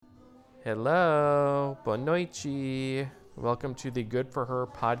Hello, boa noite. Welcome to the Good For Her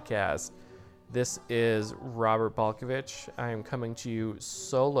podcast. This is Robert Balkovich. I am coming to you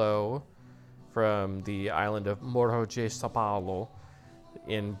solo from the island of Morro de Sao Paulo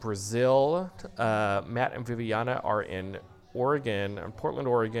in Brazil. Matt and Viviana are in Oregon, in Portland,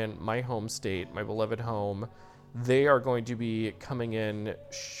 Oregon, my home state, my beloved home. They are going to be coming in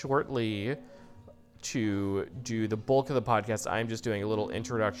shortly to do the bulk of the podcast. I'm just doing a little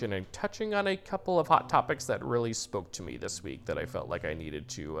introduction and touching on a couple of hot topics that really spoke to me this week that I felt like I needed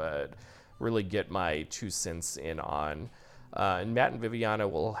to really get my 2 cents in on. And Matt and Viviana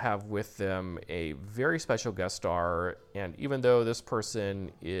will have with them a very special guest star. And even though this person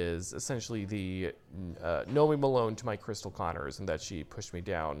is essentially the Nomi Malone to my Crystal Connors, and that she pushed me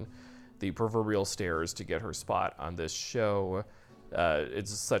down the proverbial stairs to get her spot on this show,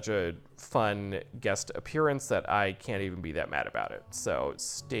 it's such a fun guest appearance that I can't even be that mad about it. So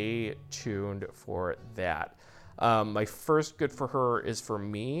stay tuned for that. My first good for her is for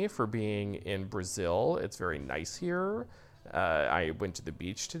me for being in Brazil. It's very nice here. I went to the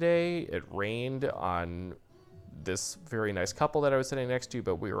beach today. It rained on this very nice couple that I was sitting next to,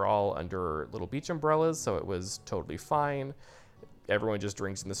 but we were all under little beach umbrellas, so it was totally fine. Everyone just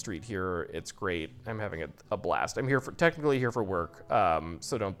drinks in the street here. It's great. I'm having a blast. I'm technically here for work,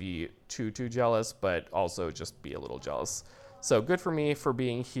 so don't be too jealous, but also just be a little jealous. So good for me for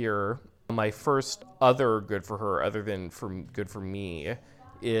being here. My first other good for her, other than good for me,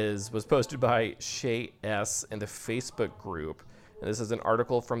 was posted by Shay S. in the Facebook group. And this is an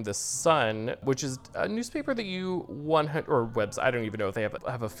article from The Sun, which is a newspaper that or website, I don't even know if they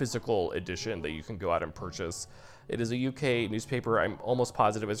have a physical edition that you can go out and purchase. It is a UK newspaper. I'm almost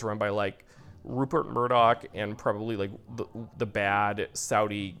positive it's run by like Rupert Murdoch and probably like the bad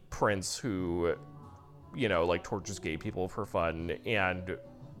Saudi prince who, like tortures gay people for fun, and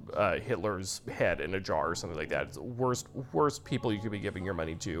Hitler's head in a jar or something like that. It's the worst people you could be giving your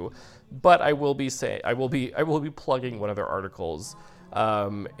money to. But I will be plugging one of their articles.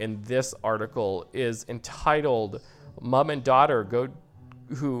 And this article is entitled "Mom and Daughter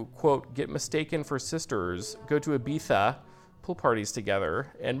who, quote, get mistaken for sisters, go to Ibiza pool parties together,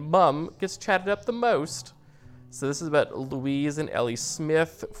 and Mom gets chatted up the most." So this is about Louise and Ellie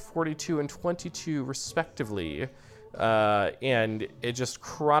Smith, 42 and 22 respectively. And it just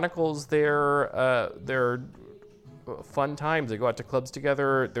chronicles their fun times. They go out to clubs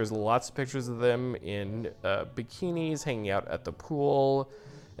together. There's lots of pictures of them in bikinis hanging out at the pool,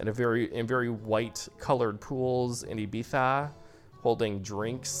 and in very white colored pools in Ibiza, holding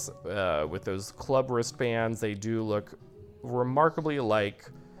drinks with those club wristbands. They do look remarkably like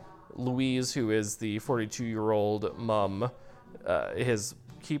Louise, who is the 42-year-old mom, is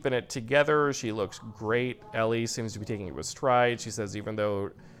keeping it together. She looks great. Ellie seems to be taking it with stride. She says even though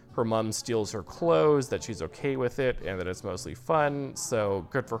her mom steals her clothes, that she's okay with it and that it's mostly fun. So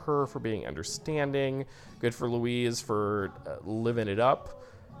good for her for being understanding. Good for Louise for living it up.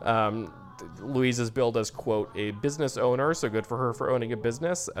 Louise is billed as, quote, a business owner, so good for her for owning a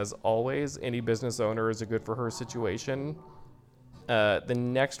business. As always, any business owner is a good for her situation. The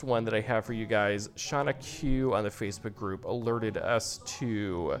next one that I have for you guys, Shauna Q on the Facebook group alerted us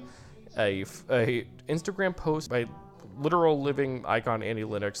to a Instagram post by literal living icon Annie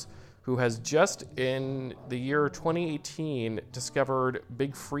Lennox, who has just in the year 2018 discovered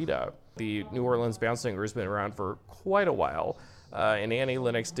Big Frida. The New Orleans bounce singer has been around for quite a while. And Annie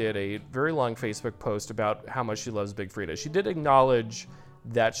Lennox did a very long Facebook post about how much she loves Big Frida. She did acknowledge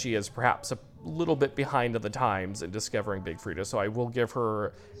that she is perhaps a little bit behind on the times in discovering Big Frida, so I will give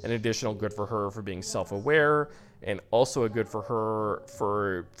her an additional good for her for being self-aware, and also a good for her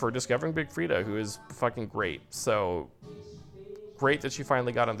for discovering Big Frida, who is fucking great. So great that she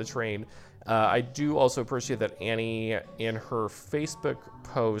finally got on the train. I do also appreciate that Annie, in her Facebook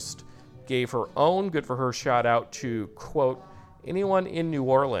post, gave her own good for her shout out to, quote, anyone in New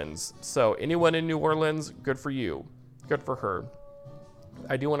Orleans. So anyone in New Orleans, good for you. Good for her.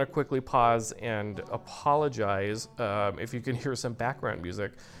 I do want to quickly pause and apologize if you can hear some background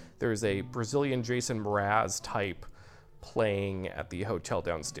music. There's a Brazilian Jason Mraz type playing at the hotel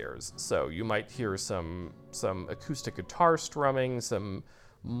downstairs. So you might hear some acoustic guitar strumming, some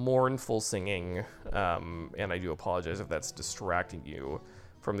mournful singing, and I do apologize if that's distracting you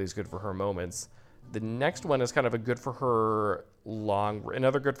from these good for her moments. The next one is kind of a good for her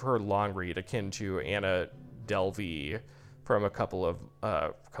another good for her long read, akin to Anna Delvey from a couple of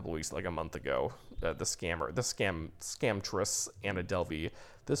weeks, like a month ago. The scamtress Anna Delvey.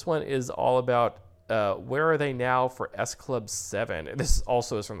 This one is all about where are they now for S Club 7. This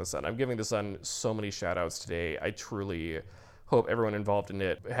also is from The Sun. I'm giving The Sun so many shout outs today. I truly hope everyone involved in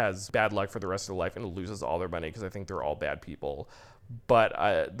it has bad luck for the rest of their life and loses all their money, because I think they're all bad people.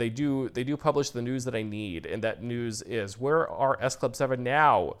 But they do publish the news that I need, and that news is, where are S Club 7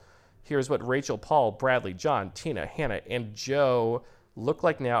 now? Here's what Rachel, Paul, Bradley, John, Tina, Hannah, and Joe look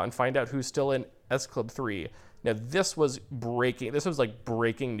like now, and find out who's still in S Club 3. Now, this was like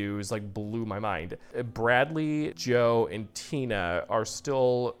breaking news, like blew my mind. Bradley, Joe, and Tina are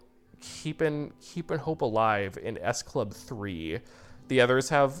still keeping hope alive in S Club 3. The others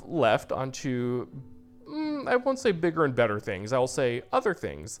have left onto, I won't say bigger and better things, I'll say other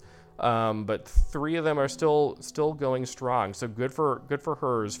things. But 3 of them are still going strong. So good for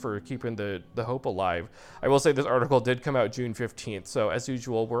hers for keeping the hope alive. I will say this article did come out June 15th. So as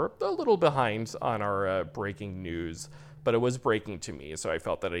usual, we're a little behind on our breaking news, but it was breaking to me. So I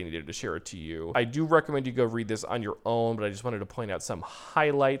felt that I needed to share it to you. I do recommend you go read this on your own, but I just wanted to point out some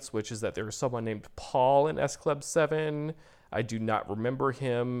highlights, which is that there's someone named Paul in S Club 7. I do not remember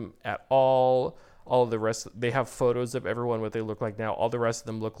him at all. All of the rest, they have photos of everyone, what they look like now. All the rest of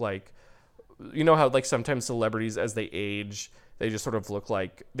them look like, you know how like sometimes celebrities, as they age, they just sort of look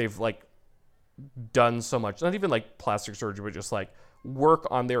like they've like done so much, not even like plastic surgery, but just like work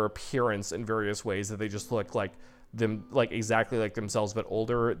on their appearance in various ways that they just look like them, like exactly like themselves, but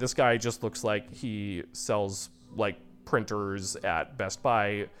older. This guy just looks like he sells like printers at Best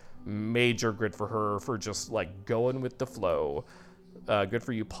Buy. Major good for her for just like going with the flow. Good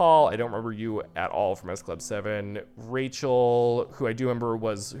for you, Paul. I don't remember you at all from S Club 7. Rachel, who I do remember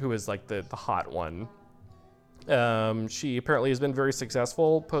who was like the hot one. She apparently has been very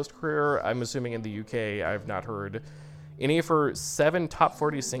successful post-career. I'm assuming in the UK. I've not heard any of her 7 top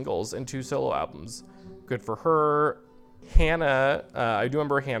 40 singles and 2 solo albums. Good for her. Hannah, I do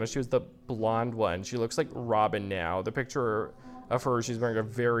remember Hannah. She was the blonde one. She looks like Robin now. The picture of her, she's wearing a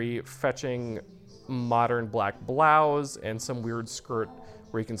very fetching modern black blouse and some weird skirt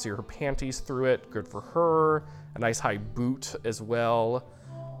where you can see her panties through it. Good for her. A nice high boot as well.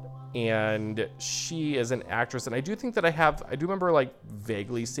 And she is an actress, and I do think that I do remember like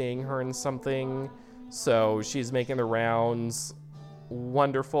vaguely seeing her in something. So she's making the rounds.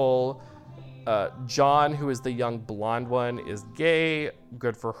 Wonderful. John, who is the young blonde one, is gay.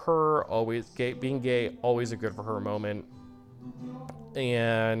 Good for her. Always gay. Being gay, always a good for her moment.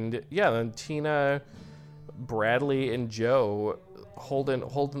 And yeah, then Tina, Bradley, and Joe holding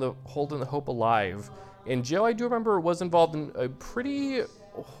the hope alive. And Joe, I do remember, was involved in a pretty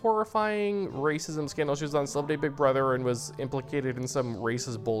horrifying racism scandal. She was on Celebrity Big Brother and was implicated in some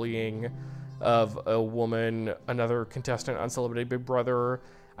racist bullying of a woman, another contestant on Celebrity Big Brother.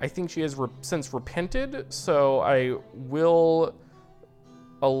 I think she has since repented, so I will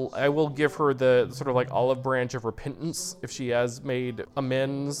give her the sort of like olive branch of repentance if she has made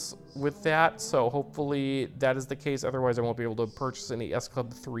amends with that. So hopefully that is the case. Otherwise, I won't be able to purchase any S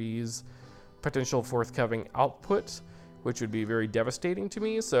Club 3's potential forthcoming output, which would be very devastating to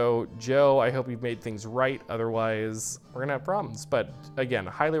me. So Joe, I hope you've made things right. Otherwise, we're gonna have problems. But again,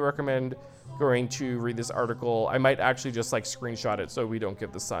 highly recommend going to read this article. I might actually just like screenshot it so we don't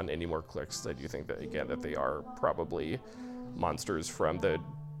give the Sun any more clicks. I do think that, again, that they are probably monsters from the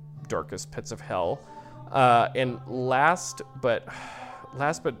darkest pits of hell. And last but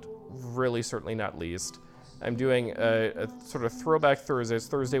really certainly not least, I'm doing a sort of throwback Thursday. It's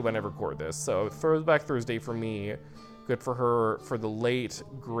Thursday when I record this. So throwback Thursday for me. Good for her, for the late,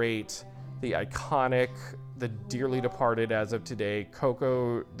 great, the iconic, the dearly departed as of today,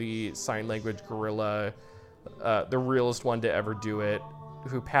 Coco, the sign language gorilla, the realest one to ever do it,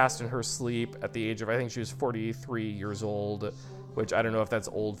 who passed in her sleep at the age of, I think she was 43 years old, which I don't know if that's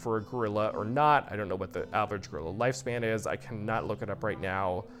old for a gorilla or not. I don't know what the average gorilla lifespan is. I cannot look it up right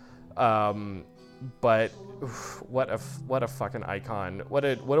now. But oof, what a fucking icon. What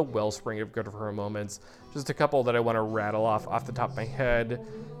a wellspring of good for her moments. Just a couple that I want to rattle off the top of my head.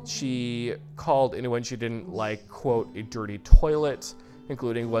 She called anyone she didn't like, quote, a dirty toilet,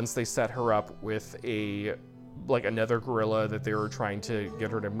 including once they set her up with another gorilla that they were trying to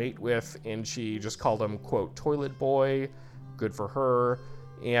get her to mate with, and she just called him, quote, toilet boy. Good for her.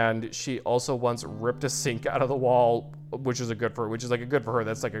 And she also once ripped a sink out of the wall, which is a good for her.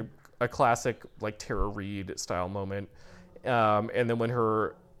 That's like a classic like Tara Reid style moment. And then when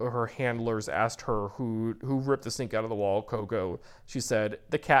her handlers asked her who ripped the sink out of the wall, Coco, she said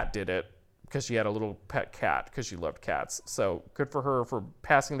the cat did it, because she had a little pet cat because she loved cats. So good for her for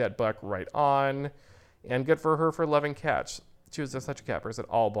passing that buck right on, and good for her for loving cats. She was just such a cat person.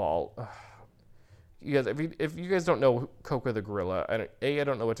 All ball. Ugh. You guys, if you guys don't know Coco the gorilla, I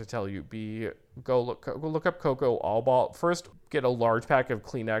don't know what to tell you. B, go look up Coco All Ball. First, get a large pack of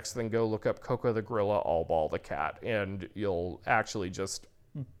Kleenex, then go look up Coco the gorilla, All Ball the cat, and you'll actually just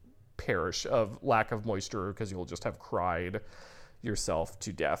perish of lack of moisture because you'll just have cried yourself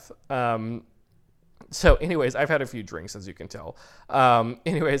to death. So anyways, I've had a few drinks, as you can tell.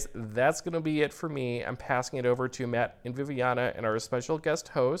 Anyways, that's going to be it for me. I'm passing it over to Matt and Viviana and our special guest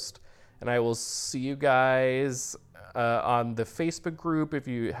host. And I will see you guys on the Facebook group. If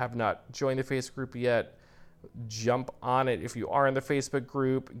you have not joined the Facebook group yet, jump on it. If you are in the Facebook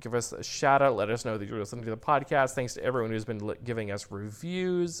group, give us a shout out. Let us know that you're listening to the podcast. Thanks to everyone who's been giving us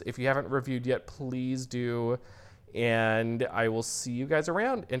reviews. If you haven't reviewed yet, please do. And I will see you guys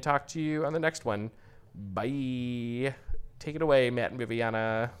around and talk to you on the next one. Bye. Take it away, Matt and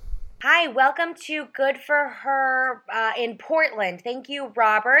Viviana. Hi, welcome to Good for Her in Portland. Thank you,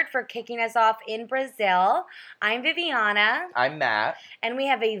 Robert, for kicking us off in Brazil. I'm Viviana. I'm Matt. And we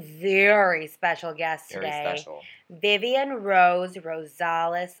have a very special guest today. Very special. Vivian Rose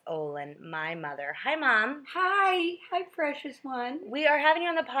Rosales Olin, my mother. Hi, Mom. Hi. Hi, precious one. We are having you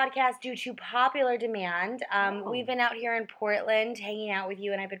on the podcast due to popular demand. We've been out here in Portland hanging out with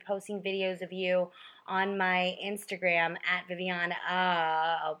you, and I've been posting videos of you on my Instagram at Viviana.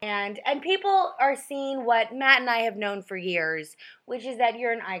 And people are seeing what Matt and I have known for years, which is that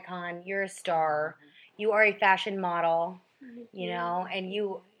you're an icon, you're a star, you are a fashion model, you know, and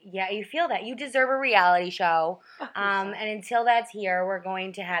you feel that. You deserve a reality show. And until that's here, we're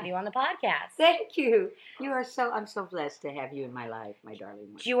going to have you on the podcast. Thank you. I'm so blessed to have you in my life, my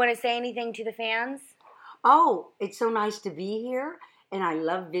darling one. Do you want to say anything to the fans? Oh, it's so nice to be here. And I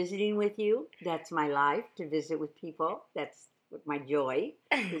love visiting with you. That's my life, to visit with people. That's my joy.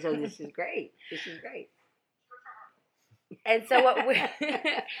 So this is great. This is great. And so what we're going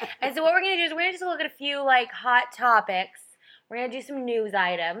to do is we're going to just look at a few hot topics. We're going to do some news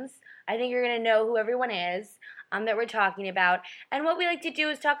items. I think you're going to know who everyone is that we're talking about. And what we like to do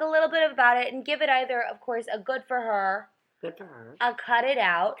is talk a little bit about it and give it either, of course, a good for her. Good for her. A cut it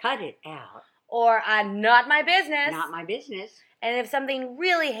out. Cut it out. Or a not my business. Not my business. And if something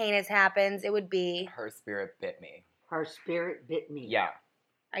really heinous happens, it would be... Her spirit bit me. Her spirit bit me. Yeah.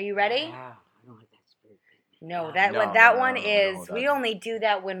 Are you ready? Wow. I don't like that spirit bit me. No, No, we only do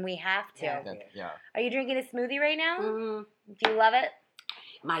that when we have to. Yeah. Are you drinking a smoothie right now? Mm-hmm. Do you love it?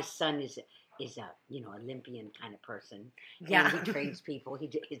 My son is a Olympian kind of person. Yeah. And he trains people. The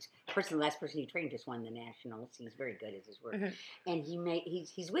last person he trained just won the nationals. He's very good at his work. Mm-hmm. And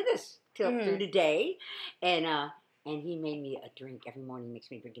he's with us through the day. And he made me a drink every morning. He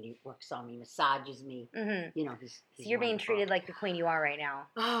makes me drink, and he works on me, massages me. Mm-hmm. He's so you're being treated like the queen you are right now.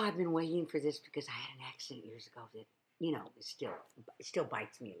 Oh, I've been waiting for this because I had an accident years ago that, it still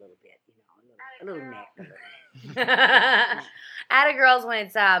bites me a little bit, a little neck. Atta Girls when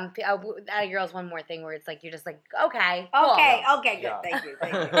it's Atta Girls one more thing where it's like you're just like okay, cool. Okay, good, Yeah. thank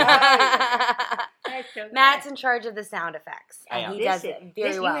you. Matt's in charge of the sound effects, and he does it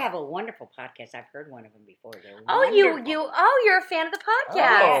very well. You have a wonderful podcast. I've heard one of them before. You're a fan of the podcast.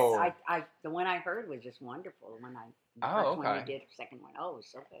 Oh. Yes, the one I heard was just wonderful. The first one you did, second one, it was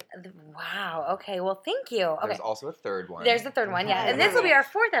so good. Wow. Okay. Well, thank you. Okay. There's also a third one. There's the third one, yeah, and this will be our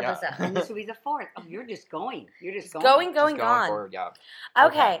fourth episode. And this will be the fourth. Oh, you're just going. You're just going. Going gone. forward, yeah.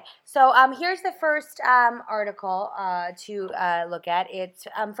 Okay. So here's the first article to look at. It's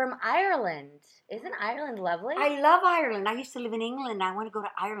from Ireland. Isn't Ireland lovely? I love Ireland. I used to live in England. I want to go to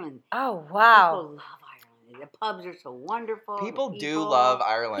Ireland. Oh, wow. People love Ireland. The pubs are so wonderful. People do love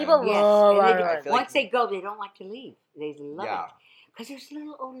Ireland. People love Ireland. Once they go, they don't like to leave. They love Yeah. it. Because there's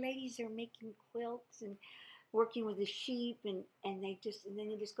little old ladies that are making quilts and working with the sheep, and then they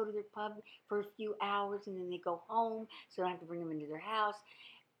just go to their pub for a few hours, and then they go home, so they don't have to bring them into their house.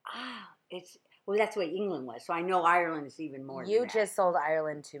 That's the way England was. So I know Ireland is even more. You than that. just sold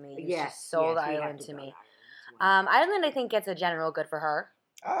Ireland to me. You just sold Ireland to me. Ireland. Ireland, I think, gets a general good for her.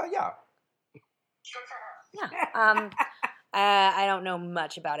 Yeah. Yeah. I don't know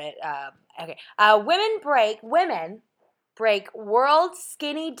much about it. Okay. Women break world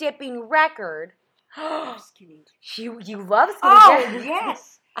skinny dipping record. Skinny. You love skinny Oh, dipping.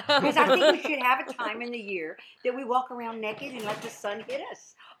 yes. Because I think we should have a time in the year that we walk around naked and let the sun hit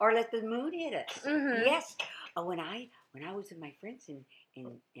us or let the moon hit us. Mm-hmm. Yes. When I was with my friends in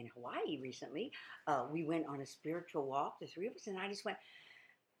Hawaii recently, we went on a spiritual walk, the three of us, and I just went,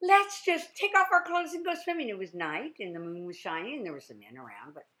 let's just take off our clothes and go swimming. It was night and the moon was shining and there were some men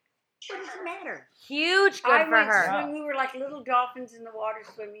around, but what does it matter? Huge good for her. Swimming. We were like little dolphins in the water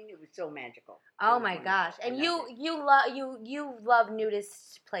swimming. It was so magical. Oh my gosh! And you love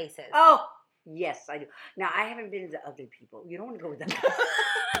nudist places. Oh, Yes, I do. Now, I haven't been to the ugly people. You don't want to go with them.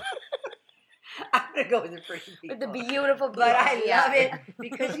 I'm going to go with the pretty people. With the beautiful people. But I love it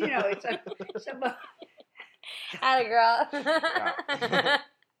because, it's a Atta girl. Yeah.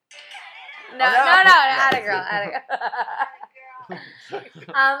 No, atta girl.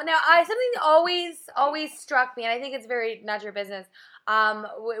 Now, something always struck me, and I think it's very not your business.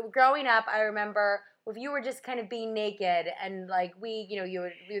 Growing up, I remember if you were just kind of being naked, and like there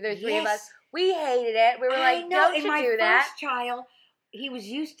were three of us, we hated it. We were like, don't you do that? My first child, he was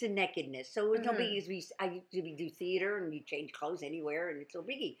used to nakedness, so it was no biggie. I used to do theater, and you change clothes anywhere, and it's no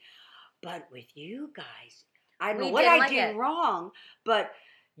biggie. But with you guys, I don't know what I did wrong, but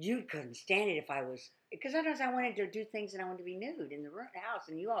you couldn't stand it if I was, because sometimes I wanted to do things and I wanted to be nude in the house,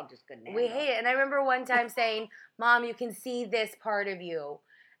 and you all just couldn't handle it. We hate it. And I remember one time saying, Mom, you can see this part of you.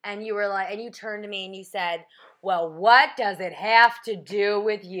 And you were like, and you turned to me and you said, well, what does it have to do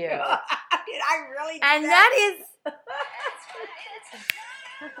with you? Did I really? And that is...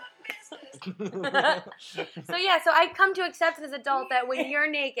 So I come to accept as an adult that when you're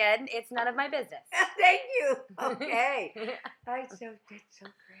naked, it's none of my business. Thank you. Okay. That's so great.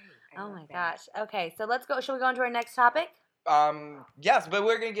 Oh my gosh. Okay, so let's go. Shall we go on to our next topic? Yes, but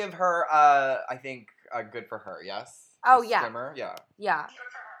we're gonna give her, I think, a good for her. Yes. Oh, The yeah. Swimmer. Yeah. Yeah.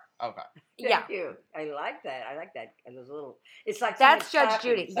 Okay. Thank you. I like that. Those little. It's like that's Judge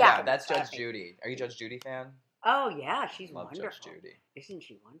Judy. Yeah, that's Judge Judy. Are you a Judge Judy fan? Oh yeah, she's Love wonderful. Judge Judy. Isn't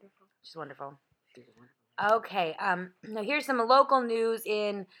she wonderful? She's wonderful. She's wonderful. Okay. Now here's some local news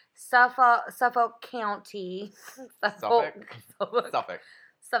in Suffolk County. Suffolk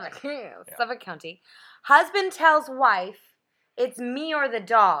County. Husband tells wife, "It's me or the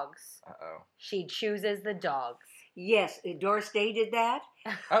dogs." Uh-oh. She chooses the dogs. Yes, Doris Day did that.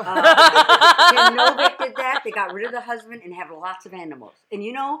 Oh. Tim Novik did that. They got rid of the husband and have lots of animals. And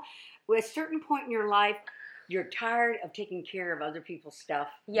at a certain point in your life, you're tired of taking care of other people's stuff.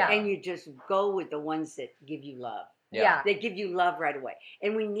 Yeah. And you just go with the ones that give you love. Yeah. They give you love right away.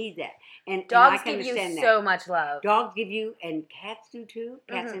 And we need that. And Dogs I can give you understand that. so much love. Dogs give you, and cats do too.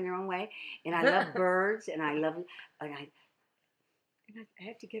 Cats in their own way. And I love birds, and I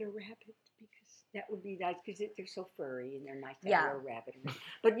have to get a rabbit because that would be nice because they're so furry and they're nice to have a little rabbit.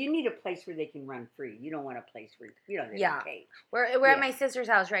 But you need a place where they can run free. You don't want a place where they're in a cage. We're at my sister's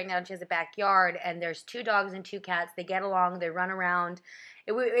house right now, and she has a backyard, and there's 2 dogs and 2 cats. They get along. They run around.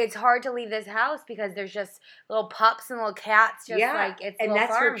 It's hard to leave this house because there's just little pups and little cats. Just like it's a and little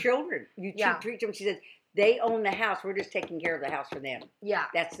that's farm. her children. You treat them. She says they own the house. We're just taking care of the house for them. Yeah,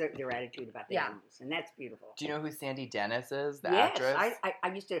 that's their attitude about the animals, and that's beautiful. Do you know who Sandy Dennis is? The yes, actress.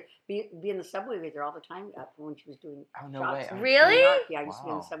 I used to be in the subway with her all the time when she was doing. Oh no shots. way! Really? Yeah, I used to be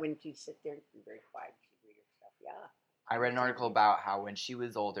in the subway and she'd sit there and be very quiet. She'd read her stuff. Yeah. I read an article about how when she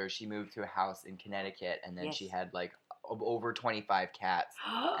was older, she moved to a house in Connecticut, and then she had like over 25 cats,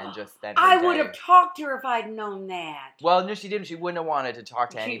 and just spent. I would have talked to her if I'd known that. Well, no, she didn't. She wouldn't have wanted to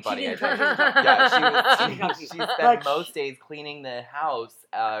talk to anybody. She She spent most days cleaning the house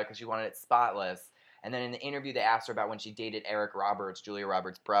because she wanted it spotless. And then in the interview, they asked her about when she dated Eric Roberts, Julia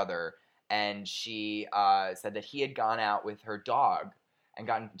Roberts' brother, and she said that he had gone out with her dog and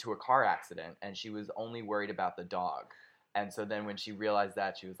gotten into a car accident, and she was only worried about the dog. And so then when she realized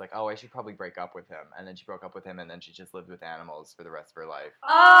that, she was like, oh, I should probably break up with him. And then she broke up with him, and then she just lived with animals for the rest of her life.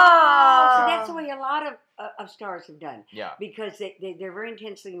 Oh! So that's the way a lot of stars have done. Yeah. Because they're very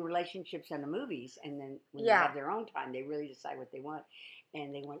intensely in relationships and the movies, and then when they have their own time, they really decide what they want.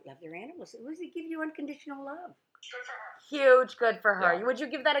 And they want to love their animals. What does it give you unconditional love? Huge good for her. Yeah. Would you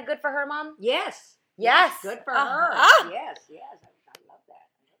give that a good for her, Mom? Yes. Yes. Good for her. Uh-huh. Yes. I love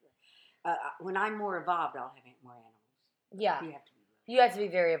that. When I'm more evolved, I'll have more animals. Yeah. You have to be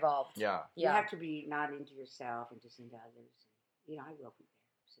very evolved. Yeah. You have to be not into yourself and just into others. I will be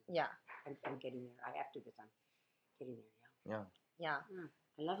there. So I'm getting there. I have to because I'm getting there. Yeah.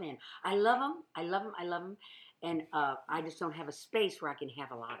 I love them. I love them. And I just don't have a space where I can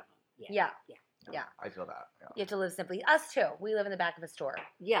have a lot of them. Yeah. I feel that. Yeah. You have to live simply. Us too. We live in the back of a store.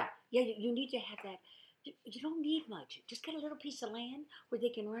 Yeah. You need to have that. You don't need much. Just get a little piece of land where they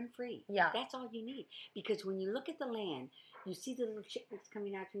can run free. Yeah. That's all you need. Because when you look at the land, you see the little chickens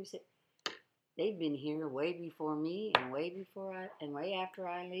coming out and you say, they've been here way before me and way after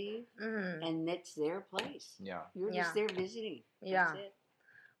I leave. Mm-hmm. And it's their place. Yeah. You're just there visiting. Yeah. That's it.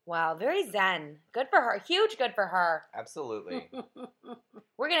 Wow, very zen. Good for her. Huge good for her. Absolutely. I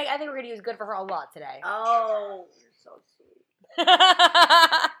think we're gonna use good for her a lot today. Oh, you're so sweet.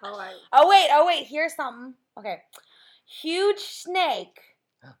 Oh wait, here's something. Okay. Huge snake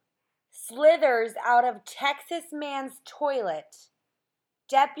slithers out of Texas man's toilet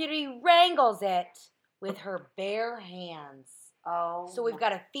deputy wrangles it with her bare hands. Oh. So we've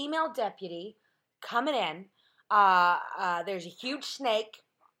got a female deputy coming in. There's a huge snake,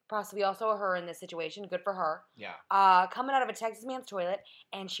 possibly also a her in this situation. Good for her. Yeah. Coming out of a Texas man's toilet,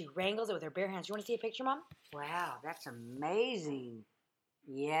 and she wrangles it with her bare hands. You want to see a picture, Mom? Wow, that's amazing.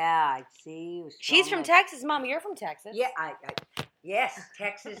 Yeah, I see. She's from Texas, Mom. You're from Texas. Yeah, yes,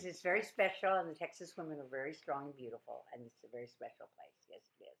 Texas is very special, and the Texas women are very strong and beautiful, and it's a very special place. Yes,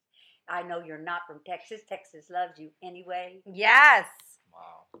 it is. I know you're not from Texas. Texas loves you anyway. Yes.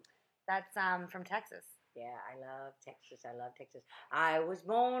 Wow. That's from Texas. Yeah, I love Texas. I love Texas. I was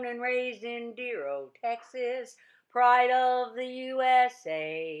born and raised in dear old Texas, pride of the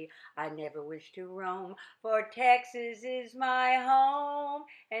USA. I never wish to roam, for Texas is my home,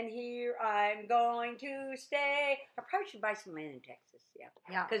 and here I'm going to stay. I probably should buy some land in Texas.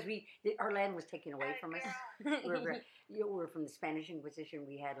 Yeah. Because our land was taken away from us. We were from the Spanish Inquisition.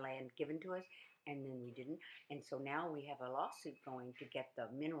 We had land given to us, and then we didn't. And so now we have a lawsuit going to get the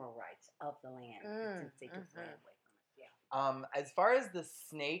mineral rights of the land since they took the land away from us. Yeah. As far as the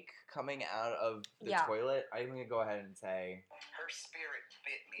snake coming out of the Yeah. toilet, I'm gonna go ahead and say Her spirit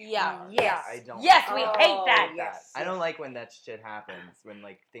bit me. Yeah. Yes. I don't. Yes, we Oh, hate that. yes. I don't like when that shit happens. When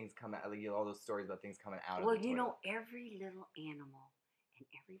like things come out, like all those stories about things coming out. Well, of the you toilet. know, every little animal and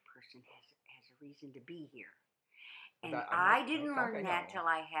every person has a reason to be here. And I didn't learn that till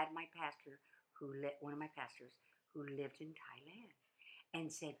I had my pastor, one of my pastors, who lived in Thailand,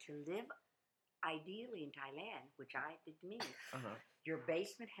 and said to live ideally in Thailand, which I did to me, your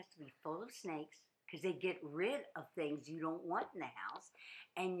basement has to be full of snakes because they get rid of things you don't want in the house,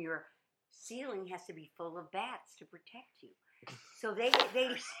 and your ceiling has to be full of bats to protect you. So they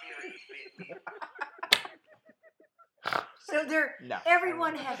Her spirit bit me. so they're No.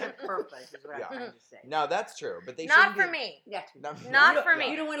 everyone has a purpose, is what Yeah. I'm trying to say. No, that's true. But they Not shouldn't for be- me. That's Not you don't- for me.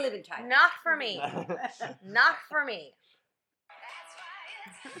 You don't want to live in Thailand. Not for me. Not for me.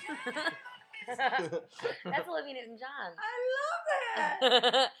 That's Olivia Newton-John. I love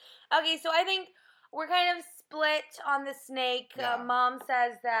that. Okay, so I think we're kind of split on the snake. Yeah. Mom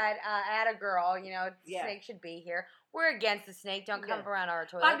says that at a girl, Yeah. snake should be here. We're against the snake. Don't come Yeah. around our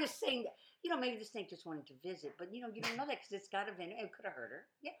toilet. I'm just saying that, maybe the snake just wanted to visit, but you don't know that because it's got a venom. It could have hurt her.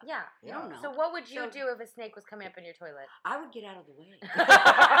 Yeah. Yeah. You don't know. So what would you So- do if a snake was coming up in your toilet? I would get out of the way.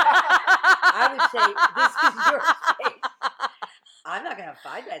 I would say, this is your space. I'm not going to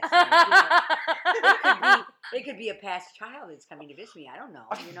fight that snake. It could be a past child that's coming to visit me. I don't know,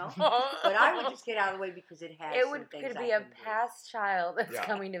 But I would just get out of the way because it has some things could I be a can do. past child that's Yeah.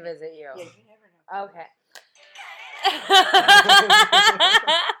 coming to visit you. Yeah, you never know. Okay.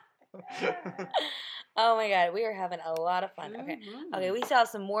 Oh my God, we are having a lot of fun. Okay. Mhm. Okay, we still have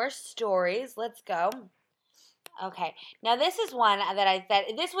some more stories. Let's go. Okay. Now this is one that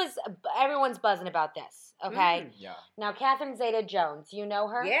this was everyone's buzzing about this. Okay. Yeah. Now Catherine Zeta-Jones, you know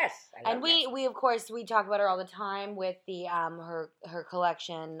her? Yes. I love And we of course we talk about her all the time with the her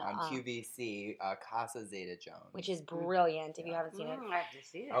collection On QVC, Casa Zeta Jones. which is brilliant if you haven't seen it. I have to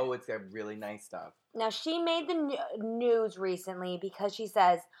see that. Oh, it's got really nice stuff. Now, she made the news recently because she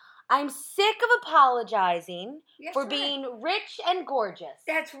says, I'm sick of apologizing Yes, for right. being rich and gorgeous.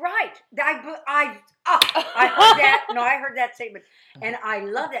 That's right. I heard that. No, I heard that statement, and I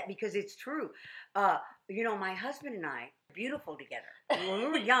love that because it's true. My husband and I were beautiful together. When we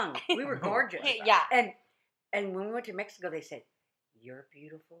were young, we were gorgeous. Yeah. And when we went to Mexico, they said, "You're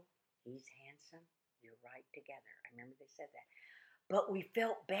beautiful. He's handsome. You're right together." I remember they said that. But we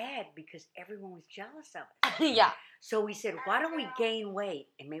felt bad because everyone was jealous of us. Yeah. So we said, "Why don't we gain weight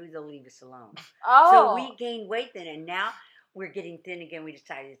and maybe they'll leave us alone?" Oh. So we gained weight then, and now we're getting thin again. We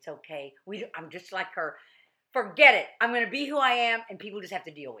decided it's okay. I'm just like her. Forget it. I'm going to be who I am, and people just have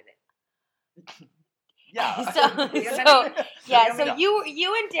to deal with it. Yeah. So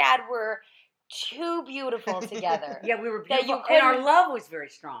you and Dad were too beautiful together. Yeah, we were That you beautiful, and our couldn't- love was very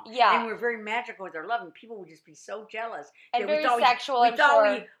strong. Yeah. And we were very magical with our love, and people would just be so jealous. And that very we thought sexual, we I'm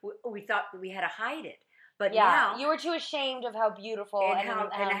thought sure. we thought we had to hide it. But Yeah, now, you were too ashamed of how beautiful and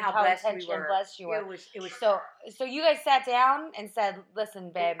how blessed we were. blessed you were. It was So you guys sat down and said, "Listen,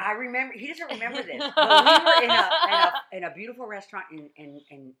 babe." I remember. He doesn't remember this, but we were in a beautiful restaurant in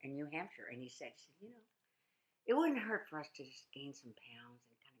New Hampshire, and he said, it wouldn't hurt for us to just gain some pounds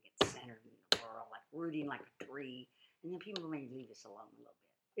and kind of get centered in the world, like rooting like a tree, and then people may leave us alone a little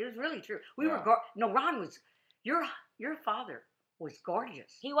bit. It was really true. We were Ron was your father was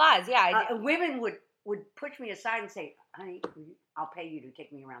gorgeous. He was, yeah. Women would push me aside and say, "Honey, I'll pay you to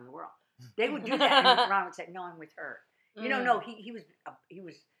take me around the world." They would do that, and Ron would say, "No, I'm with her." No, he was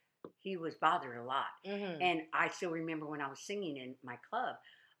he was bothered a lot. Mm-hmm. And I still remember when I was singing in my club,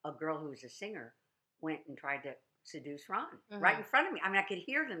 a girl who was a singer went and tried to seduce Ron right in front of me. I mean, I could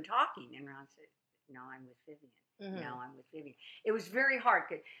hear them talking, and Ron said, "No, I'm with Vivian. No, I'm with Vivian." It was very hard.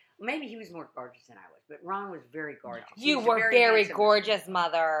 Maybe he was more gorgeous than I was, but Ron was very gorgeous. You was were very handsome. gorgeous,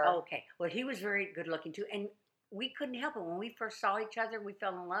 Mother. Okay. Well, he was very good looking too, and we couldn't help it. When we first saw each other, we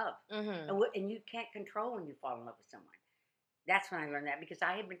fell in love, and you can't control when you fall in love with someone. That's when I learned that, because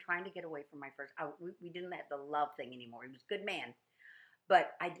I had been trying to get away from my first. We didn't have the love thing anymore. He was a good man,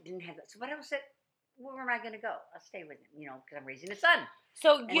 but I didn't have that. So, but I said, where am I going to go? I'll stay with him, because I'm raising a son.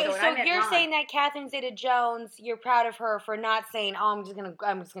 So when I met you're Ron- saying that Catherine Zeta-Jones, you're proud of her for not saying, "Oh, I'm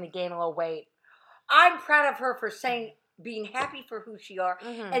just gonna gain a little weight." I'm proud of her for saying, being happy for who she are,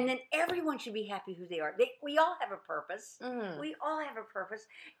 Mm-hmm. and then everyone should be happy who they are. We all have a purpose. Mm-hmm. We all have a purpose,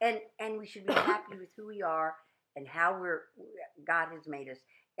 and we should be happy with who we are and how God has made us,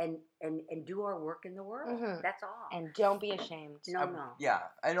 and do our work in the world. That's all. And don't be ashamed. No. Yeah,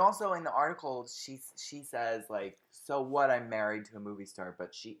 and also in the article, she says like, "So what? I'm married to a movie star,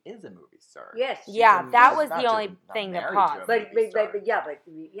 but she is a movie star." Yes. Yeah, She's that not was just the only not thing that married paused. to a But movie star.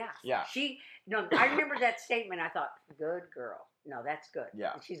 yeah. I remember that statement. I thought, good girl. No, that's good.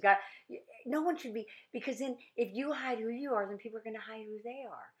 Yeah. And she's got. No one should be, because then if you hide who you are, then people are going to hide who they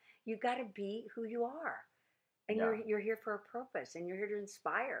are. You got to be who you are, and you're here for a purpose, and you're here to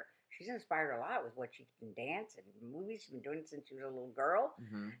inspire. She's inspired a lot with what she can dance and movies. She's been doing it since she was a little girl,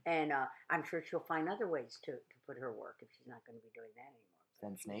 and I'm sure she'll find other ways to put her work if she's not going to be doing that anymore.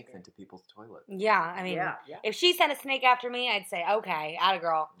 Send snakes into people's toilets. Yeah, I mean, if she sent a snake after me, I'd say, okay, atta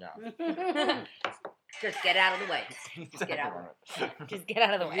girl. Yeah. Just get out of the way. Just get out of the way. Just get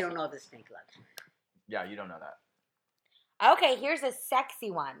out of the way. You don't know the snake loves you. Yeah, you don't know that. Okay, here's a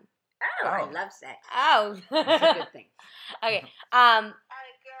sexy one. Oh, I love sex. Oh. It's a good thing. Okay.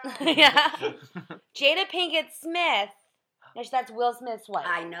 Jada Pinkett Smith. No, that's Will Smith's wife.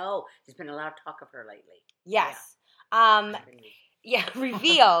 I know. There's been a lot of talk of her lately. Yes. Yeah.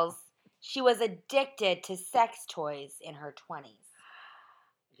 Reveals she was addicted to sex toys in her 20s.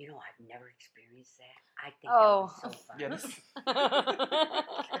 I've never experienced that. I think that was so fun.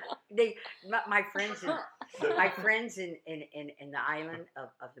 My friends in the island of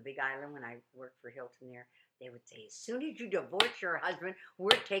the Big Island, when I worked for Hilton there, they would say, as soon as you divorce your husband,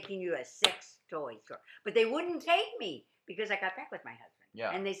 we're taking you a sex toy store. But they wouldn't take me because I got back with my husband.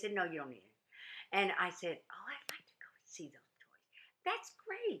 Yeah. And they said, no, you don't need it. And I said, oh, I'd like to go see those toys. That's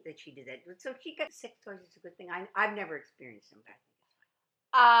great that she did that. So she got sex toys. It's a good thing. I've never experienced them, but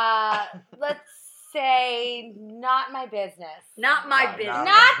I think it's fun. Let's say not my business. Not my business.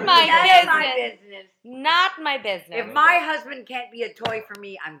 Not my That's my business. business. Not my business. If my husband can't be a toy for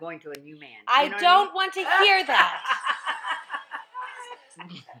me, I'm going to a new man. I You know what don't want to hear that.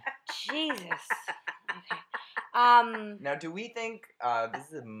 mean? Jesus. Okay. Now, do we think this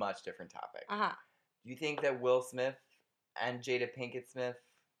is a much different topic? Uh-huh. Do you think that Will Smith and Jada Pinkett Smith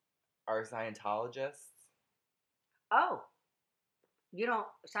are Scientologists? Oh.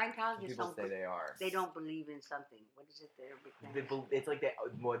 Scientologists People say they are. They don't believe in something. What is it? It's like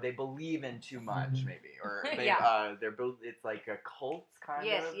they believe in too much, maybe, or they Yeah. it's like a cult kind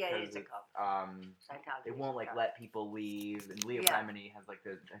Yes, of. yeah, 'cause it's a cult. Scientology They is won't a cult. let people leave, and Leah Yeah. Remini has like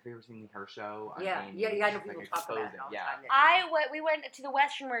have you ever seen her show? Yeah, I know she's, people like, talk about it exposing- all the yeah. time. We went to the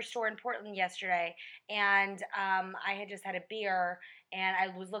Western Wear store in Portland yesterday, and I had just had a beer, and I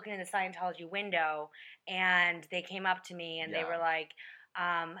was looking in the Scientology window, and they came up to me, and they were like,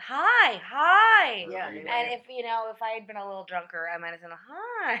 hi. Yeah, And if I had been a little drunker, I might have said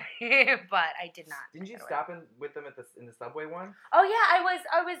hi, but I did not. Didn't you stop with them in the subway one? Oh yeah,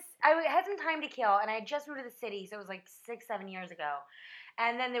 I had some time to kill, and I had just moved to the city, so it was like 6-7 years ago.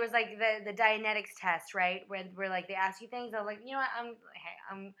 And then there was like the Dianetics test, right, where like they ask you things. I was like, you know what,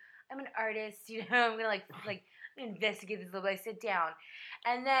 I'm an artist, I'm gonna like investigate this a little bit. I sit down,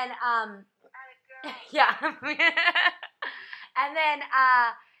 and then yeah, and then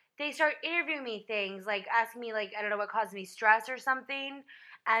they start interviewing me things, like asking me like, I don't know what caused me stress or something.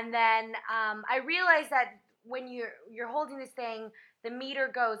 And then I realized that when you're holding this thing, the meter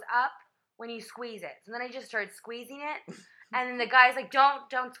goes up when you squeeze it. So then I just started squeezing it. And then the guy's like,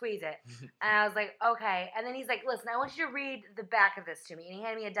 don't squeeze it. And I was like, okay. And then he's like, listen, I want you to read the back of this to me. And he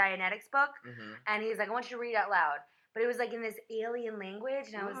handed me a Dianetics book. Mm-hmm. And he's like, I want you to read it out loud. But it was like in this alien language.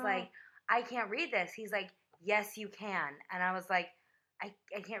 And I was like, I can't read this. He's like, yes, you can. And I was like, I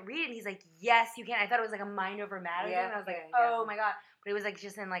can't read it. And he's like, yes, you can. I thought it was like a mind over matter thing. And I was like, oh my God. But it was like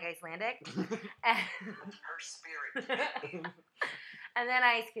just in like Icelandic. And Her spirit. and then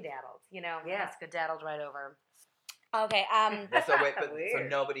I skedaddled, I Yeah. skedaddled right over. Okay. So wait, but so Weird.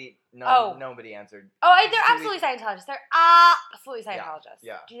 nobody answered. They're absolutely Scientologists. They're absolutely Scientologists.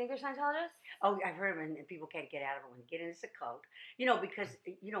 Yeah. Do you think they're Scientologists? Oh, I've heard them, and people can't get out of it when they get into this cult. Because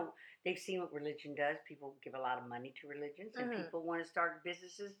they've seen what religion does. People give a lot of money to religions, and people want to start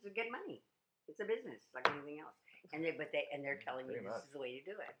businesses to get money. It's a business like anything else, and they're telling me this is the way to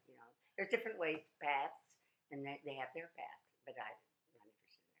do it. There's different paths, and they have their path, but I'm not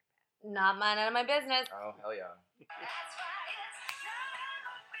interested in their path. Not mine, none of my business. Oh hell yeah!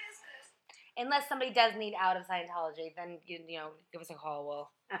 Unless somebody does need out of Scientology, then give us a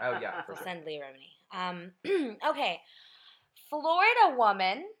call. Oh yeah, for We'll sure. send Leah Remini. Okay. Florida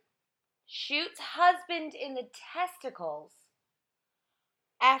woman shoots husband in the testicles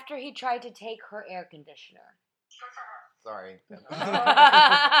after he tried to take her air conditioner. Sorry.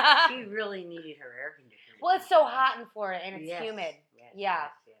 She really needed her air conditioner. Well, it's so hot in Florida and it's Yes, humid. Yes, Yeah.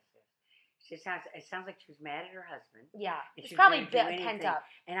 Yes. It sounds like she was mad at her husband. Yeah. And It's she's probably ready to do anything. pent up.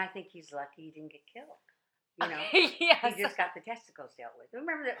 And I think he's lucky he didn't get killed. Yes. He just got the testicles dealt with.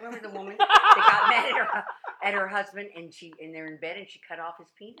 Remember the woman that got mad at her husband and they're in bed and she cut off his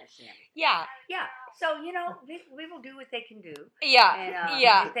penis and everything. Yeah. Yeah. So people do what they can do. Yeah. And,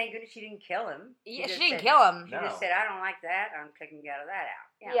 yeah. and thank goodness she didn't kill him. Yeah, just she didn't said- kill him. She just said, "I don't like that. I'm taking you out of that out."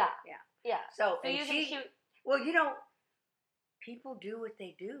 Yeah. Yeah. Yeah. So So and you can shoot. well, people do what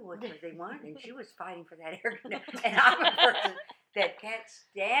they do, what they want, and she was fighting for that air conditioner. And I'm a person that can't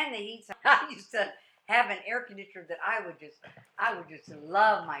stand the heat. So I used to have an air conditioner that I would just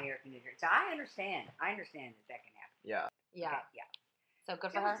love my air conditioner. So I understand that can happen. Yeah. Yeah. Okay, yeah. So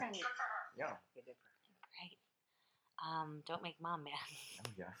good for her. Yeah. Good for her. Right. Don't make mom mad.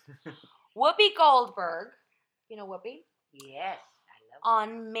 Oh yeah. Whoopi Goldberg. You know Whoopi? Yes, I love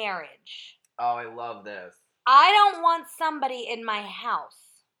it. On marriage. Oh, I love this. I don't want somebody in my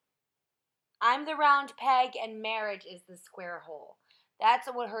house. I'm the round peg and marriage is the square hole. That's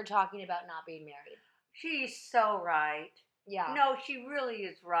what her talking about not being married. She's so right. Yeah. No, she really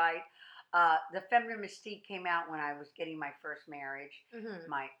is right. The feminine mystique came out when I was getting my first marriage. Mm-hmm.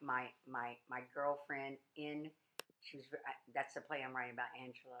 My girlfriend that's the play I'm writing about.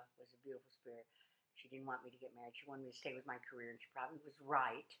 Angela was a beautiful spirit. She didn't want me to get married. She wanted me to stay with my career, and she probably was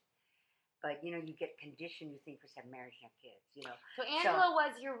right. But you get conditioned. You think we're have marriage and have kids. So Angela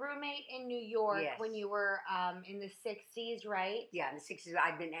was your roommate in New York Yes. when you were in the 60s, right? Yeah, in the 60s,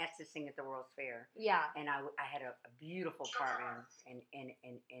 I'd been asked to sing at the World's Fair, Yeah. and I had a beautiful apartment in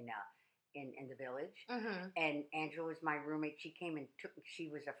the village. Mm-hmm. And Angela was my roommate. She came and she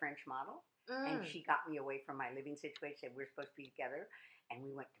was a French model. And she got me away from my living situation. Said we're supposed to be together, and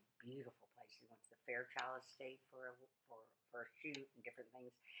we went to beautiful places. We went to the Fairchild Estate for a shoot and different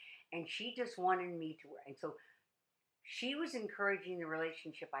things. And she just wanted me to. And so she was encouraging the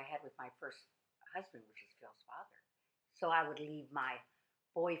relationship I had with my first husband, which is Phil's father. So I would leave my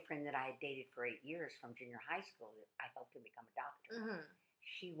boyfriend that I had dated for 8 years from junior high school. I helped him become a doctor. Mm-hmm.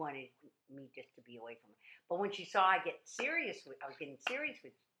 She wanted me just to be away from him. But when she saw I was getting serious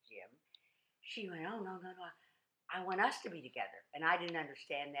with Jim. She went, "Oh, no. I want us to be together." And I didn't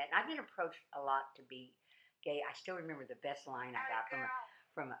understand that. And I've been approached a lot to be gay. I still remember the best line I got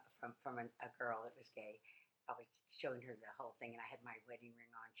from a girl that was gay. I was showing her the whole thing, and I had my wedding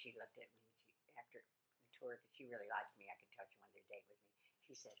ring on. She looked at me after the tour because she really liked me. I could tell she wanted to date with me.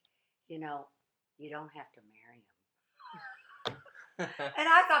 She said, "You don't have to marry him." And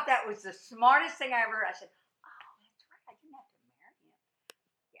I thought that was the smartest thing I ever heard. I said, "Oh, that's right. I didn't have to marry him."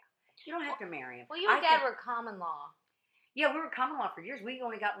 Yeah, you don't have to marry him. Well, you and Dad were common law. Yeah, we were common law for years. We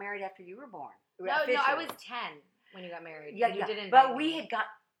only got married after you were born. No, I Officially. was 10 when you got married. Yeah, You yeah. didn't But invite we me. had got.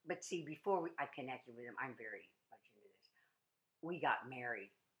 But see, before I connected with him, I'm very much into this. We got married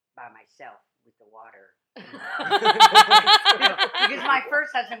by myself with the water. Because my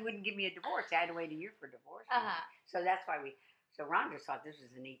first husband wouldn't give me a divorce. I had to wait a year for a divorce. Uh-huh. So that's why So Ron just thought this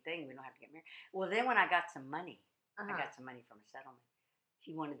was a neat thing. We don't have to get married. Well, then when I got some money, I got some money from a settlement.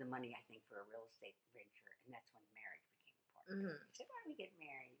 He wanted the money, I think, for a real estate venture, and that's when marriage became important. Mm-hmm. He said, "Why don't we get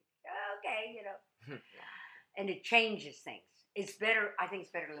married?" Okay, And it changes things. It's better. I think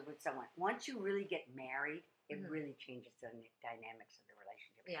it's better to live with someone. Once you really get married, it really changes the dynamics of the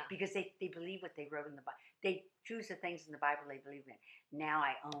relationship. Yeah. Because they believe what they wrote in the Bible. They choose the things in the Bible they believe in. Now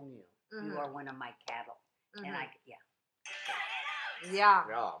I own you. You are one of my cattle. And Yeah.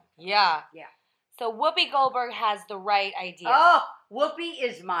 So Whoopi Goldberg has the right idea. Oh, Whoopi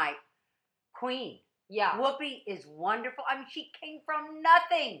is my queen. Yeah. Whoopi is wonderful. I mean, she came from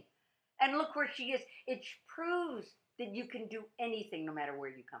nothing. And look where she is. It proves that you can do anything no matter where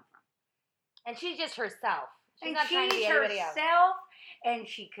you come from. And she's just herself. She's not trying to be she's anybody else. herself, and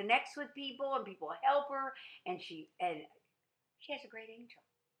she connects with people, and people help her, and she has a great angel.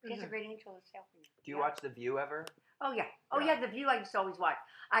 She has a great angel that's helping her. Do you watch The View ever? Oh yeah, Yeah. The View I used to always watch.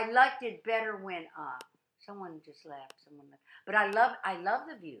 I liked it better when someone just left. But I love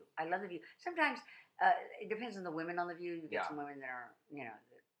The View. I love The View. Sometimes it depends on the women on The View. You get some women that are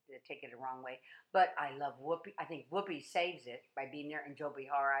that take it the wrong way. But I love Whoopi. I think Whoopi saves it by being there, and Joe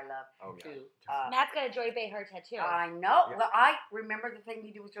Behar I love too. Matt's got a Joy Behar tattoo. I know. Yeah. Well, I remember the thing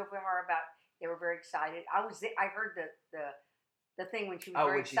you did with Joe Behar about they were very excited. I heard the thing when she was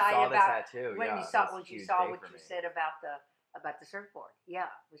very when she excited saw the about tattoo. when yeah, you that saw was a what you huge saw day what for you me. said about the surfboard.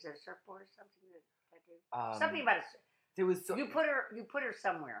 Yeah, was it a surfboard or something? Something Um, about It was so, you put her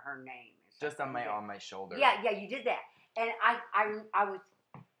somewhere. Her name is just on something. my shoulder. Yeah, you did that, and I was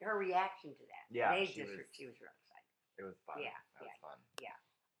her reaction to that. Yeah, she was real excited. It was fun. Yeah, that was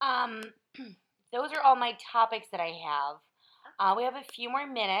fun. Those are all my topics that I have. We have a few more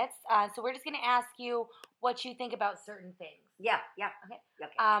minutes, so we're just going to ask you what you think about certain things. Yeah.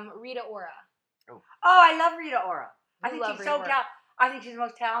 Okay. Rita Ora. Oh, I love Rita Ora. I You think love she's Rita so Ora. talented. I think she's the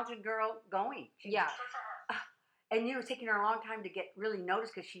most talented girl going. Yeah. And it's taken her a long time to get really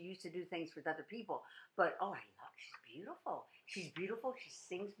noticed because she used to do things with other people. But she's beautiful. She's beautiful. She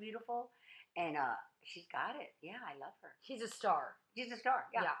sings beautiful, and she's got it. Yeah, I love her. She's a star. She's a star.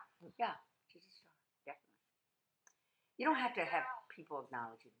 Yeah, she's a star. Definitely. You don't have to have people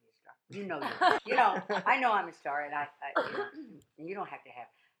acknowledge you to be a star. You know, I know I'm a star, and and you don't have to have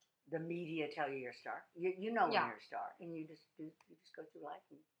the media tell you you're a star. You know when you're a star, and you just go through life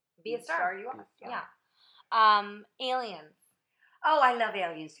and Be a star. You are. Yeah. Aliens. Oh, I love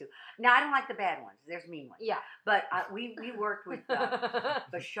aliens too. Now I don't like the bad ones. There's mean ones. Yeah. But we worked with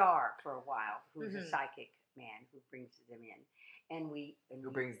Bashar for a while, who's a psychic man who brings them in, and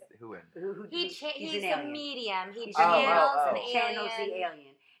Who brings who in? He's an a alien. medium. He He's channels an an alien. Channels the alien.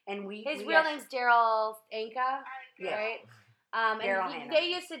 alien, and His real name's Daryl Anka, Yeah. right? Daryl And Hannah. they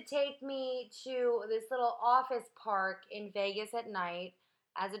used to take me to this little office park in Vegas at night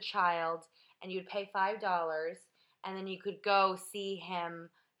as a child, and you'd pay $5, and then you could go see him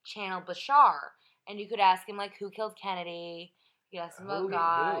channel Bashar, and you could ask him like, who killed Kennedy? You could ask him about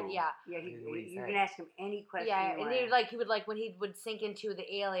God. Who? Yeah. Yeah, What did he you say? can ask him any question. Yeah, you and want. he would when he would sink into the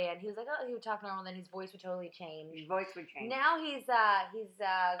alien, he was like, oh, he would talk normal, then his voice would totally change. His voice would change. Now he's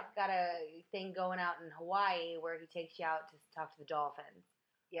got a thing going out in Hawaii where he takes you out to talk to the dolphins,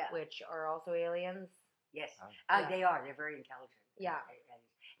 Yeah. which are also aliens. Yes. Oh. Yeah. They are. They're very intelligent. Yeah. And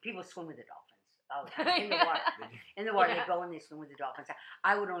people swim with the dolphins. All the time. In the water. In the water, Yeah. they go and they swim with the dolphins.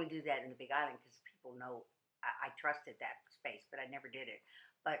 I would only do that in the Big Island because people know I trusted that space, but I never did it.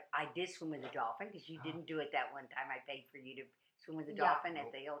 But I did swim with the dolphin because you didn't do it that one time. I paid for you to swim with the Yeah. dolphin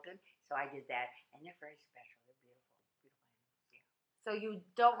at the Hilton, so I did that, and they're very special. They're beautiful, beautiful animals. Yeah. So you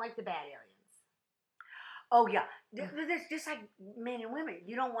don't like the bad aliens. Oh yeah, there's just like men and women.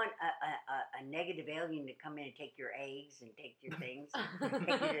 You don't want a negative alien to come in and take your eggs and take your things, and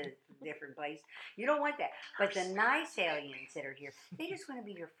take you to a different place. You don't want that. But the nice aliens that are here, they just want to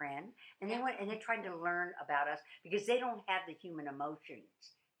be your friend, and they're trying to learn about us because they don't have the human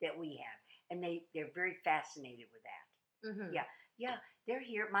emotions that we have, and they're very fascinated with that. Mm-hmm. Yeah, they're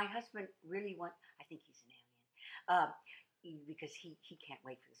here. My husband really I think he's an alien, because he can't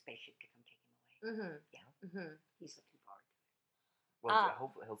wait for the spaceship to come take him away. Mm-hmm. Yeah. Mm-hmm. He's looking forward to it. Well,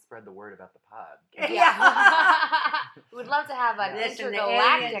 hopefully he'll spread the word about the pod. Yeah. We'd love to have an Listen, the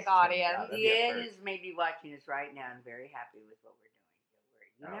intergalactic aliens- audience. that'd The be a aliens may be watching us right now and very happy with what we're doing. Don't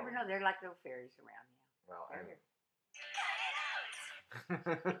worry. You never know. They're like little fairies around you. Well, They're here.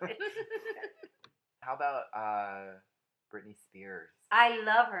 how about Britney Spears? I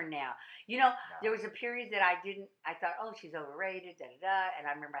love her now. You know, No. there was a period that I thought, oh, she's overrated, da-da-da. And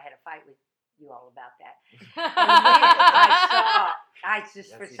I remember I had a fight with you all about that. And then I just,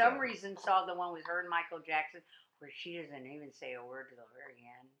 Yes, for you some did. reason, saw the one with her and Michael Jackson where she doesn't even say a word to the very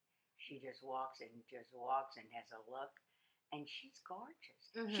end. She just walks and has a look. And she's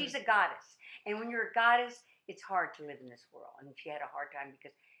gorgeous. Mhm. She's a goddess. And when you're a goddess, it's hard to live in this world. And she had a hard time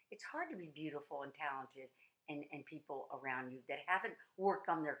because it's hard to be beautiful and talented and people around you that haven't worked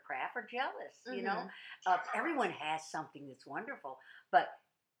on their craft are jealous, you know? Everyone has something that's wonderful, but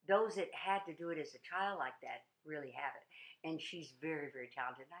those that had to do it as a child like that really have it. And she's very, very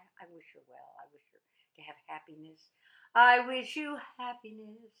talented. And I wish her well. I wish her to have happiness. I wish you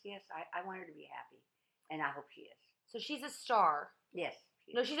happiness. Yes, I want her to be happy. And I hope she is. So she's a star. Yes.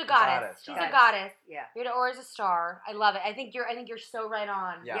 she No, is. she's a goddess. She's a goddess. Yeah. Rita Ora is a star. I love it. I think you're so right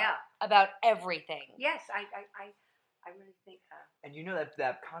on Yeah. about everything. Yes, I really think. And you know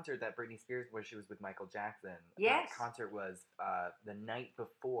that concert that Britney Spears where she was with Michael Jackson. Yes. That concert was the night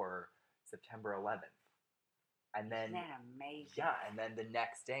before September 11th. And then, Isn't that amazing? yeah, and then the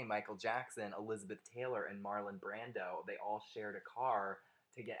next day, Michael Jackson, Elizabeth Taylor, and Marlon Brando, they all shared a car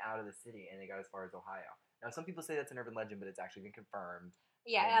to get out of the city, and they got as far as Ohio. Now, some people say that's an urban legend, but it's actually been confirmed.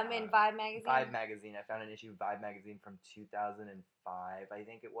 Yeah, I'm in Vibe magazine. Vibe magazine. I found an issue of Vibe magazine from 2005, I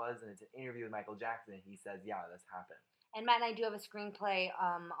think it was, and it's an interview with Michael Jackson. He says, "Yeah, this happened." And Matt and I do have a screenplay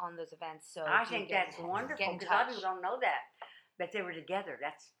on those events, so I think that's wonderful get in because a lot of touch. people don't know that they were together.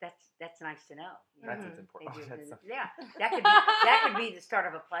 That's nice to know. You That's know? what's important. They Oh, did- that's yeah, that could be the start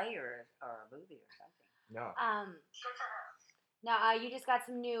of a play or a movie or something. no. Now you just got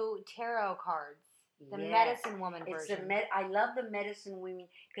some new tarot cards, the Yes. medicine woman It's version. I love the medicine women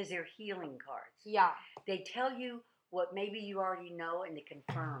because they're healing cards. Yeah. They tell you what maybe you already know and they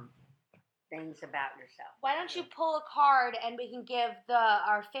confirm things about yourself. Why don't you pull a card and we can give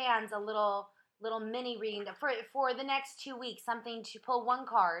our fans a little mini reading for the next 2 weeks, something to pull one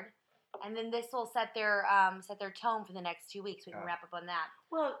card, and then this will set their tone for the next 2 weeks. We can wrap up on that.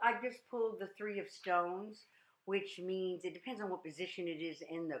 Well, I just pulled the Three of Stones, which means it depends on what position it is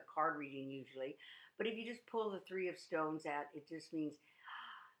in the card reading usually. But if you just pull the Three of Stones out, it just means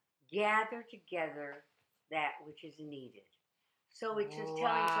gather together that which is needed. So it's just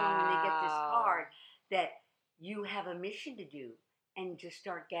telling someone when they get this card that you have a mission to do and just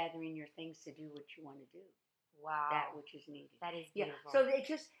start gathering your things to do what you want to do. Wow. That which is needed. That is Yeah. beautiful. So it's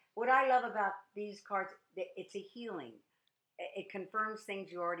just what I love about these cards. It's a healing. It confirms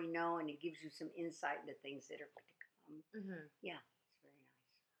things you already know, and it gives you some insight into things that are going to come. Mm-hmm. Yeah, it's very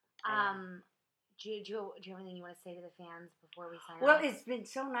nice. Do you have anything you want to say to the fans before we sign off? Well, it's been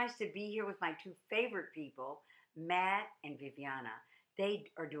so nice to be here with my two favorite people, Matt and Viviana.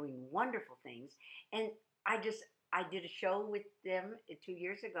 They are doing wonderful things, and I did a show with them 2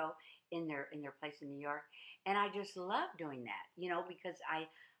 years ago in their place in New York, and I just love doing that, because I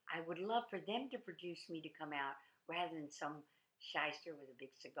would love for them to produce me to come out rather than some shyster with a big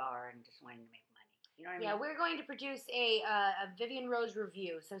cigar and just wanting to make money. You know what I mean? Yeah, we're going to produce a Vivian Rose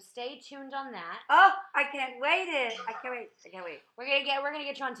review, so stay tuned on that. Oh, I can't wait! I can't wait! We're gonna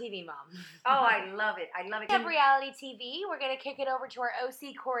get you on TV, Mom. Oh, I love it! I love it. We have reality TV. We're gonna kick it over to our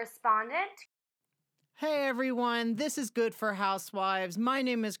OC correspondent. Hey everyone, this is Good for Housewives. My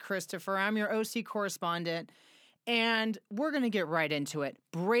name is Christopher. I'm your OC correspondent, and we're going to get right into it.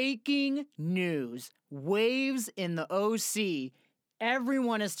 Breaking news. Waves in the OC.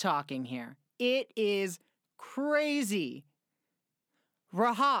 Everyone is talking here. It is crazy.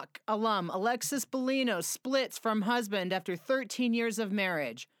 Rahak alum Alexis Bellino splits from husband after 13 years of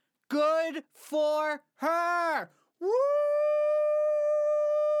marriage. Good for her! Woo!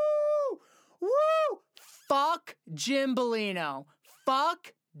 Woo! Fuck Jim Bellino.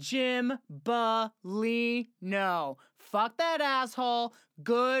 Fuck Jim Bellino. Fuck that asshole.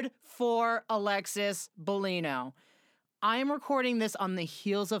 Good for Alexis Bellino. I am recording this on the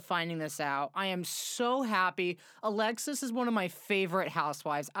heels of finding this out. I am so happy. Alexis is one of my favorite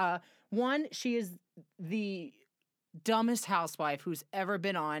housewives. One, she is the dumbest housewife who's ever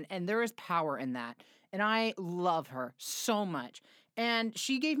been on, and there is power in that. And I love her so much. And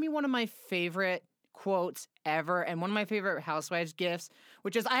she gave me one of my favorite quotes ever, and one of my favorite housewives gifts,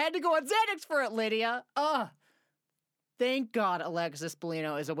 which is, I had to go on Xanax for it, Lydia. Thank God Alexis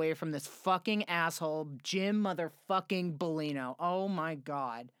Bellino is away from this fucking asshole, Jim motherfucking Bellino. Oh my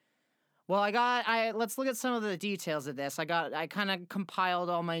God. Well, let's look at some of the details of this. I kind of compiled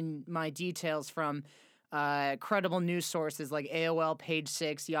all my details from credible news sources like AOL, Page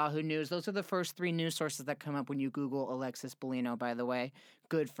 6, Yahoo News. Those are the first 3 news sources that come up when you Google Alexis Bellino, by the way.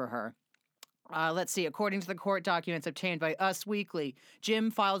 Good for her. Let's see. According to the court documents obtained by Us Weekly,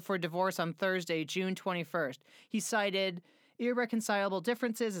 Jim filed for divorce on Thursday, June 21st. He cited irreconcilable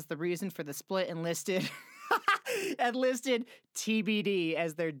differences as the reason for the split and listed TBD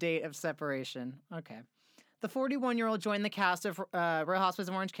as their date of separation. Okay. The 41-year-old joined the cast of Real Housewives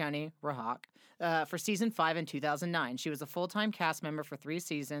of Orange County, Rahak, for season 5 in 2009. She was a full-time cast member for 3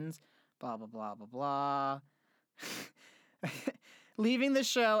 seasons. Blah, blah, blah, blah, blah. Leaving the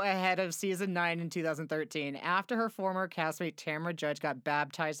show ahead of season 9 in 2013. After her former castmate Tamra Judge got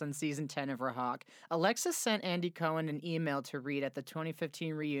baptized on season 10 of Rahak, Alexis sent Andy Cohen an email to read at the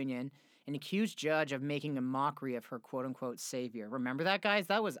 2015 reunion and accused Judge of making a mockery of her quote-unquote savior. Remember that, guys?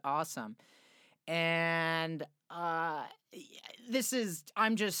 That was awesome. And I'm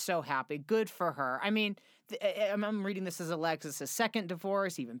just so happy. Good for her. I mean, I'm reading this as Alexis' second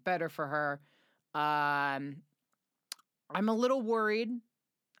divorce, even better for her. I'm a little worried,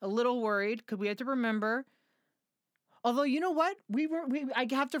 because we have to remember Although, you know what? I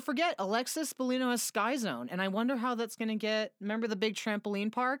have to forget, Alexis Bellino has Sky Zone, and I wonder how that's going to get. Remember the big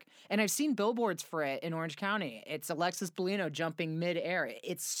trampoline park? And I've seen billboards for it in Orange County. It's Alexis Bellino jumping midair.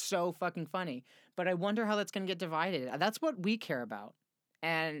 It's so fucking funny. But I wonder how that's going to get divided. That's what we care about.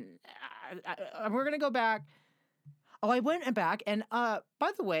 And we're going to go back. Oh, I went back, and by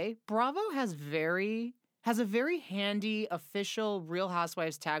the way, Bravo has a very handy official Real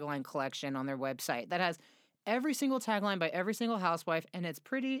Housewives tagline collection on their website that has every single tagline by every single housewife, and it's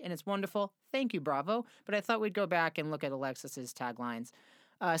pretty and it's wonderful. Thank you, Bravo. But I thought we'd go back and look at Alexis's taglines.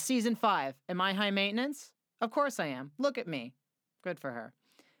 Season 5, am I high maintenance? Of course I am. Look at me. Good for her.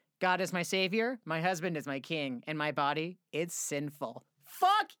 God is my savior, my husband is my king, and my body, it's sinful.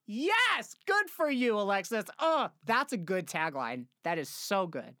 Fuck yes! Good for you, Alexis. Oh, that's a good tagline. That is so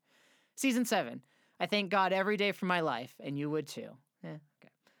good. Season 7, I thank God every day for my life, and you would too.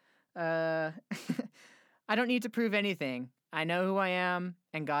 Okay. I don't need to prove anything. I know who I am,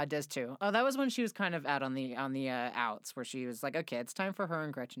 and God does too. Oh, that was when she was kind of out on the outs, where she was like, okay, it's time for her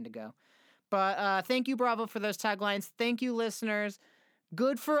and Gretchen to go. But thank you, Bravo, for those taglines. Thank you, listeners.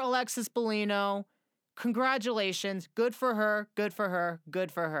 Good for Alexis Bellino. Congratulations. Good for her. Good for her.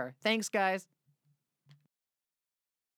 Good for her. Thanks, guys.